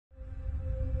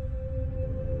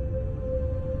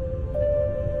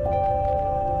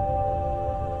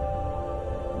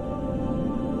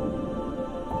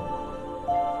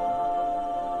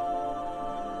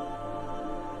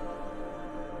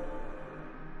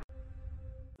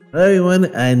Hello everyone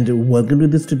and welcome to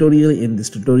this tutorial. In this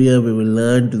tutorial we will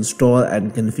learn to install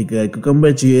and configure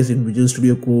Cucumber.js in Visual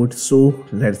Studio Code. So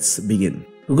let's begin.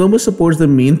 Cucumber supports the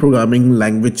main programming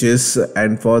languages,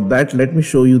 and for that let me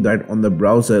show you that on the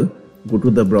browser. Go to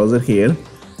the browser here,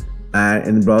 and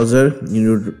in the browser you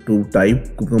need to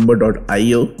type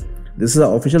cucumber.io. This is the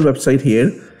official website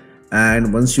here,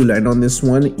 and once you land on this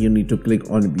one you need to click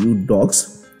on view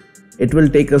docs. It will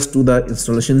take us to the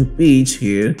installation page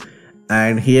here.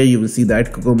 And here you will see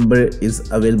that Cucumber is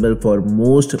available for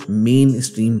most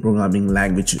mainstream programming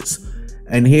languages.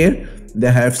 And here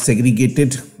they have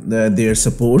segregated their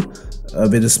support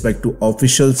with respect to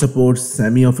official support,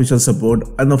 semi-official support,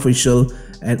 unofficial,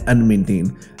 and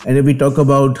unmaintained. And if we talk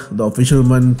about the official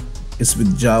one, it's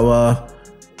with Java,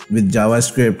 with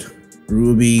JavaScript,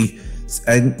 Ruby,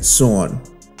 and so on.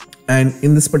 And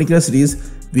in this particular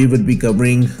series, we will be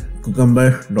covering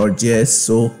Cucumber.js.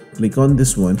 So click on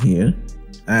this one here,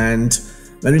 and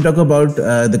when we talk about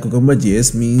the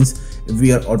Cucumber.js, means if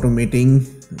we are automating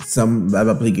some web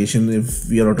application, if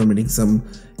we are automating some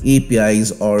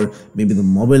APIs or maybe the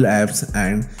mobile apps,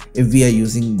 and if we are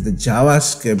using the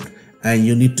JavaScript and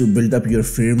you need to build up your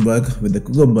framework with the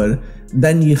Cucumber,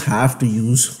 then you have to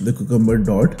use the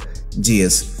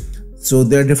Cucumber.js. So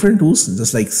there are different tools,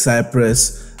 just like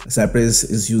Cypress. Cypress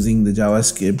is using the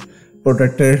JavaScript.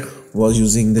 Protector was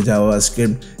using the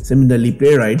JavaScript. Similarly,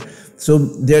 Playwright. So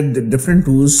there are different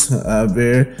tools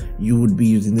where you would be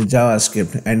using the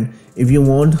JavaScript, and if you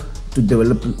want to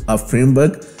develop a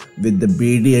framework with the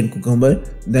BD and Cucumber,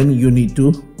 then you need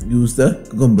to use the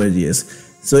Cucumber.js.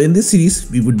 So in this series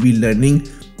we would be learning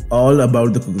all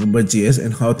about the Cucumber.js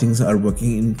and how things are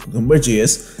working in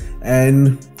Cucumber.js.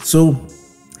 And so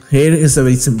here is a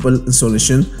very simple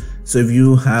installation. So if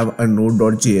you have a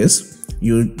node.js,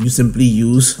 you simply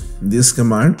use this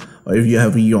command, or if you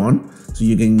have a yawn, so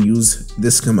you can use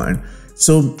this command.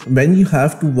 So when you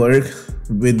have to work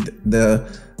with the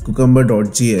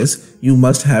Cucumber.js, you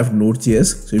must have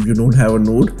node.js. So if you don't have a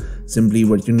node, simply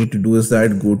what you need to do is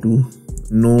that go to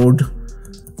node.js,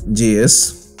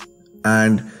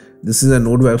 and this is a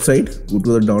node website. Go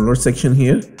to the download section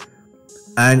here,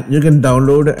 and you can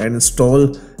download and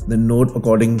install the node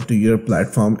according to your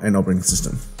platform and operating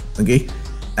system. Okay,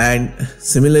 and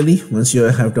similarly, once you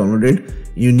have downloaded,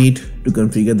 you need to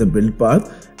configure the build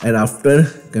path. And after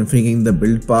configuring the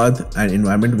build path and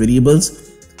environment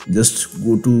variables, just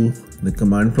go to the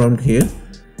command prompt here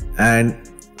and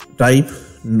type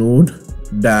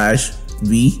node-v.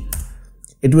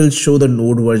 it will show the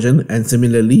node version, and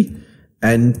similarly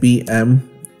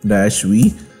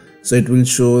npm-v, so it will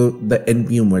show the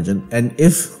npm version. And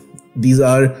if these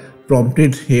are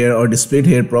prompted here or displayed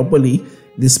here properly,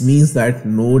 this means that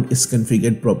node is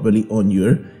configured properly on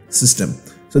your system.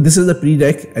 So this is the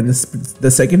prereq, and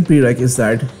the second prereq is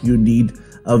that you need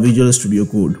a Visual Studio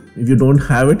Code. If you don't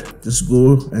have it, just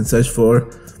go and search for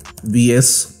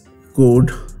VS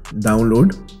Code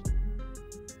download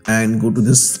and go to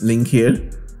this link here,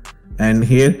 and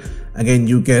here again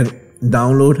you can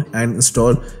download and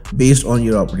install based on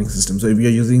your operating system. So if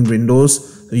you're using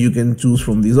Windows, so you can choose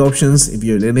from these options. If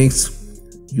you're Linux,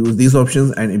 use these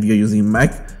options, and if you're using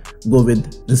Mac, go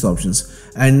with these options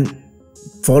and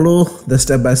follow the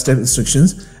step-by-step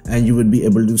instructions, and you will be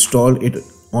able to install it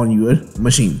on your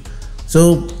machine.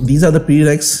 So these are the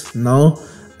prereqs. Now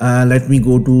let me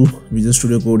go to Visual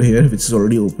Studio Code here, which is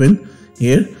already open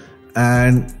here,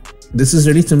 and this is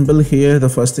really simple here. The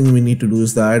first thing we need to do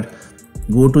is that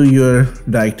go to your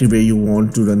directory where you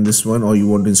want to run this one, or you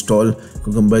want to install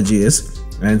Cucumber.js,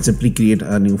 and simply create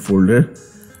a new folder.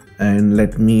 And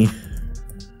let me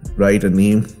write a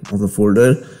name of the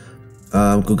folder,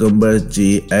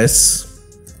 Cucumber.js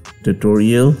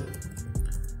tutorial,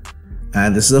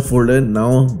 and this is a folder.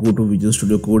 Now go to Visual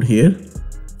Studio Code here,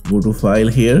 go to file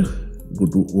here, go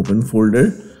to open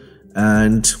folder,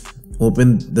 and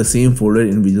open the same folder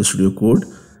in Visual Studio Code.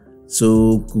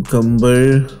 So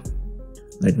Cucumber,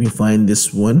 let me find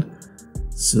this one.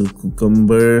 So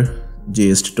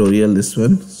Cucumber.js tutorial, this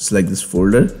one, select this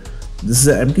folder. This is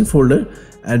an empty folder,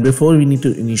 and before we need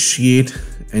to initiate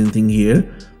anything here,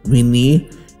 we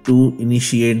need to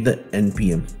initiate the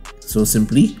npm. So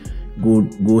simply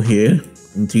go here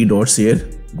in three dots here,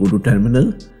 go to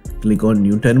terminal, click on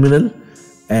new terminal,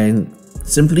 and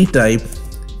simply type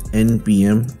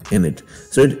npm init.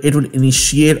 So it will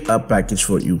initiate a package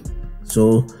for you.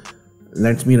 So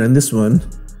let me run this one,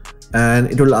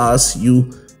 and it will ask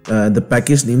you the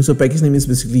package name. So package name is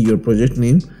basically your project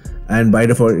name, and by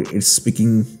default it's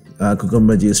picking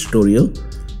Cucumber.js tutorial.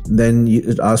 Then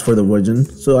it asks for the version.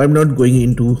 So I'm not going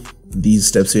into these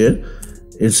steps here.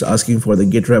 it's asking for the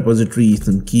Git repository,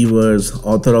 some keywords,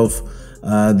 author of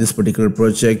this particular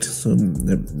project, so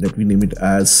let me name it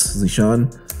as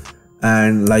Zishan,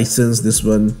 and license this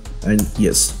one, and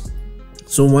yes.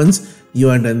 So once you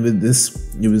are done with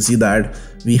this, you will see that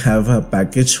we have a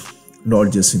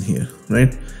package.json here,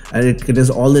 right? And it contains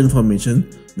all the information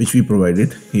which we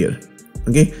provided here.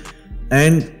 Okay,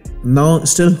 and now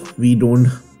still we don't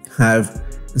have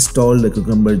installed the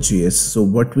Cucumber.js. So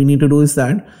what we need to do is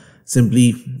that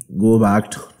simply go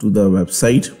back to the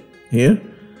website here,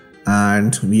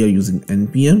 and we are using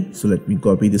npm. So let me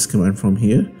copy this command from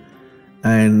here,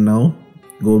 and now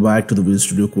go back to the Visual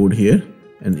Studio Code here,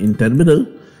 and in terminal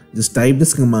just type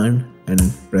this command and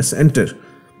press enter.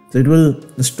 So it will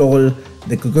install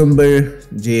the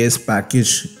Cucumber.js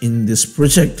package in this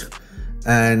project,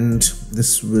 and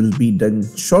this will be done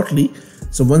shortly.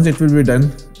 So once it will be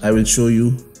done, I will show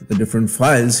you the different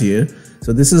files here.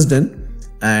 So this is done,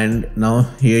 and now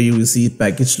here you will see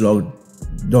package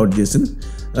log.json.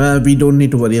 We don't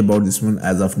need to worry about this one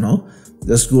as of now.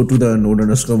 Just go to the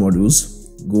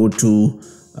node_modules, go to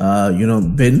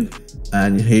bin,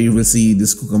 and here you will see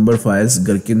this Cucumber files,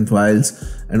 Gherkin files,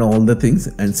 and all the things.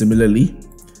 And similarly,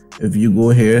 if you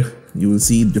go here, you will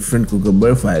see different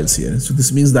Cucumber files here. So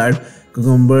this means that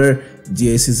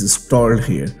Cucumber.js is installed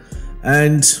here,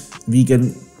 and we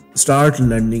can start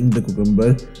learning the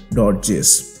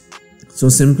Cucumber.js. So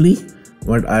simply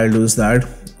what I'll do is that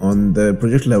on the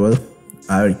project level,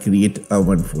 I'll create a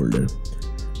one folder,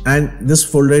 and this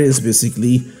folder is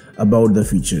basically about the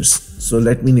features. So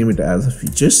let me name it as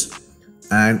features,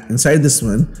 and inside this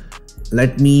one,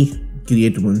 let me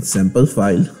create one sample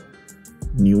file,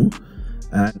 new,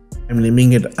 and I'm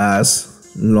naming it as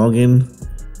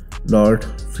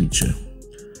login.feature.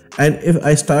 And if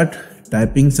I start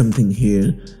typing something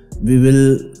here, we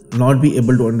will not be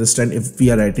able to understand if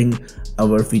we are writing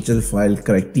our feature file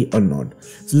correctly or not.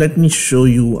 So let me show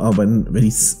you one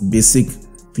very basic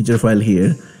feature file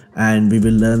here, and we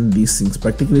will learn these things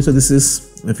practically. So this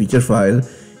is a feature file.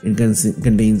 It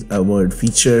contains a word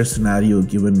feature, scenario,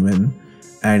 given, when,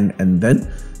 and then.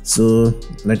 So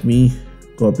let me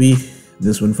copy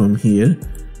this one from here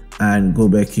and go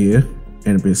back here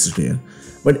and paste it here.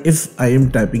 But if I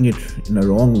am typing it in a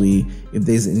wrong way, if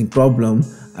there is any problem,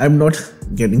 I'm not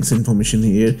getting this information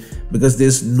here because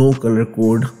there's no color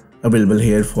code available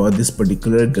here for this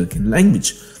particular Gherkin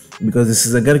language, because this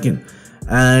is a Gherkin.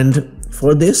 And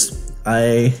for this,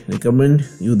 I recommend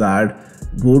you that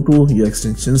go to your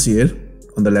extensions here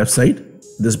on the left side,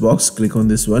 this box, click on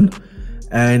this one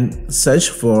and search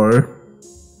for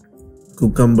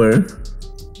Cucumber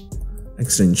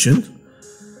extension.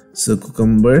 So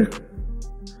Cucumber,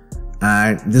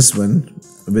 and this one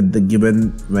with the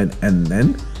given, when, and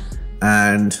then.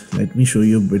 And let me show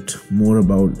you a bit more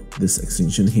about this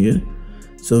extension here.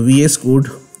 So VS Code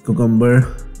Cucumber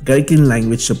Gherkin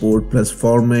language support plus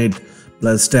format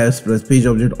plus steps plus page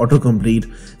object autocomplete.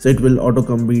 So it will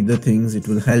autocomplete the things. It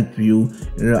will help you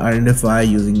identify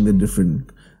using the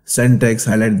different syntax,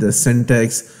 highlight the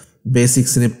syntax, basic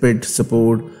snippet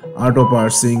support, auto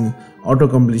parsing, auto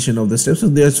completion of the steps. So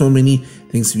there are so many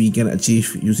things we can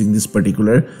achieve using this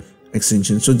particular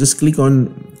extension. So just click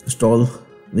on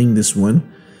installing this one,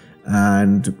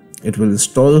 and it will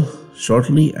install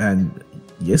shortly, and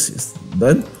yes, it's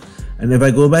done. And if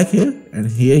I go back here, and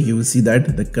here you will see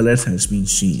that the colors has been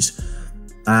changed,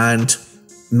 and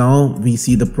now we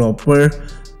see the proper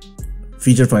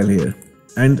feature file here.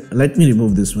 And let me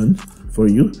remove this one for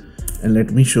you, and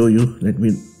let me show you. Let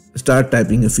me start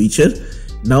typing a feature.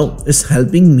 Now it's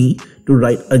helping me to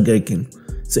write a Gherkin.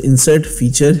 So insert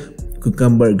feature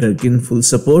Cucumber Gherkin full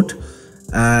support,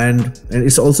 and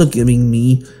it's also giving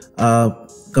me a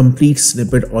complete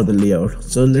snippet or the layout.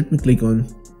 So let me click on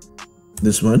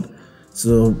this one.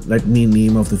 So let me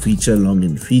name of the feature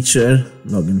login feature,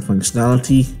 login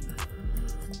functionality,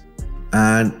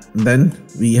 and then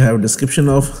we have a description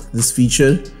of this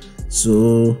feature.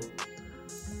 So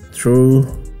through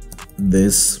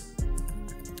this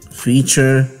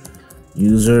feature,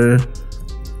 user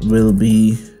will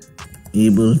be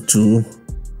able to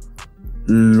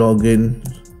log in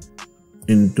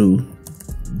into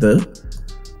the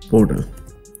portal.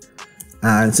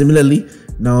 And similarly,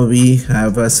 now we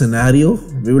have a scenario.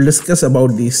 We will discuss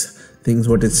about these things.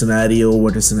 What is scenario,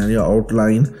 what is scenario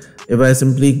outline. If I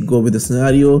simply go with the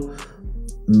scenario,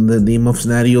 the name of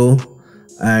scenario,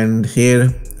 and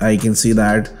here I can see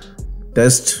that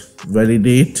test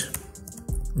validate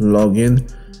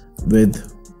login with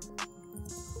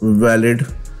valid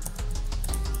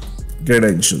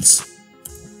credentials.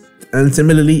 And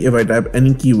similarly, if I type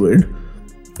any keyword,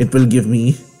 it will give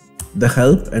me the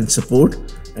help and support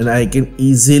and I can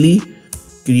easily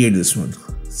create this one.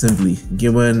 Simply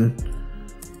given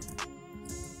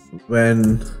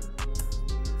when,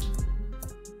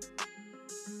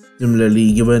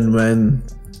 similarly given when,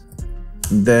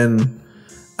 then,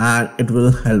 and it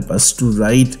will help us to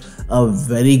write a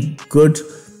very good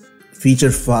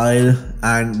feature file,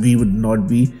 and we would not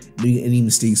be doing any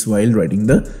mistakes while writing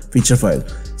the feature file.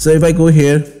 So if I go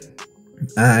here,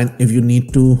 and if you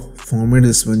need to format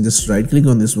this one, just right click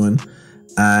on this one,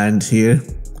 and here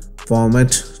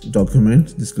format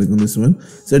document, just click on this one,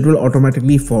 so it will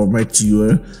automatically format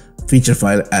your feature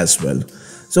file as well.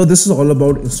 So this is all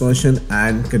about installation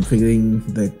and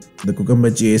configuring the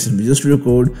Cucumber.js in Visual Studio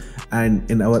Code, and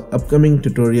in our upcoming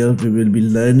tutorial we will be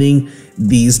learning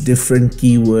these different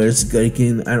keywords,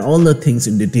 gherkin, and all the things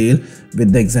in detail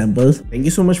with the examples. Thank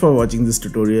you so much for watching this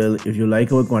tutorial. If you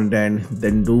like our content,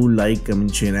 then do like,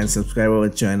 comment, share and subscribe our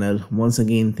channel. Once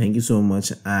again, thank you so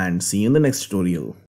much, and see you in the next tutorial.